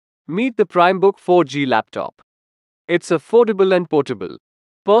Meet the Primebook 4G laptop. It's affordable and portable,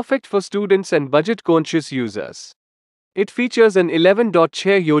 perfect for students and budget-conscious users. It features an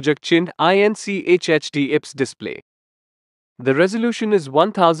 11.6-inch INC HDIPS display. The resolution is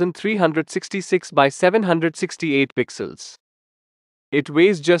 1366 by 768 pixels. It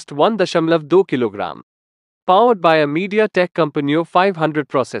weighs just 1.2 kg. Powered by a MediaTek Componio 500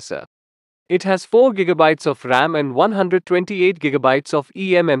 processor. It has 4 GB of RAM and 128 GB of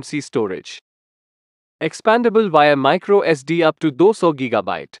eMMC storage. Expandable via micro SD up to 200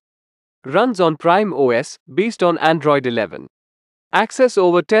 GB. Runs on Prime OS based on Android 11. Access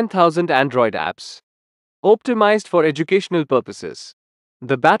over 10,000 Android apps. Optimized for educational purposes.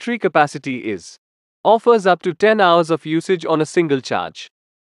 The battery capacity is. Offers up to 10 hours of usage on a single charge.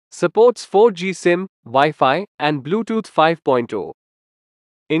 Supports 4G SIM, Wi-Fi, and Bluetooth 5.0.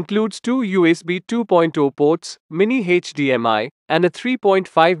 Includes two USB 2.0 ports, mini HDMI, and a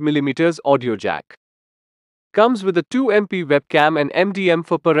 3.5mm audio jack. Comes with a 2MP webcam and MDM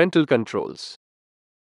for parental controls.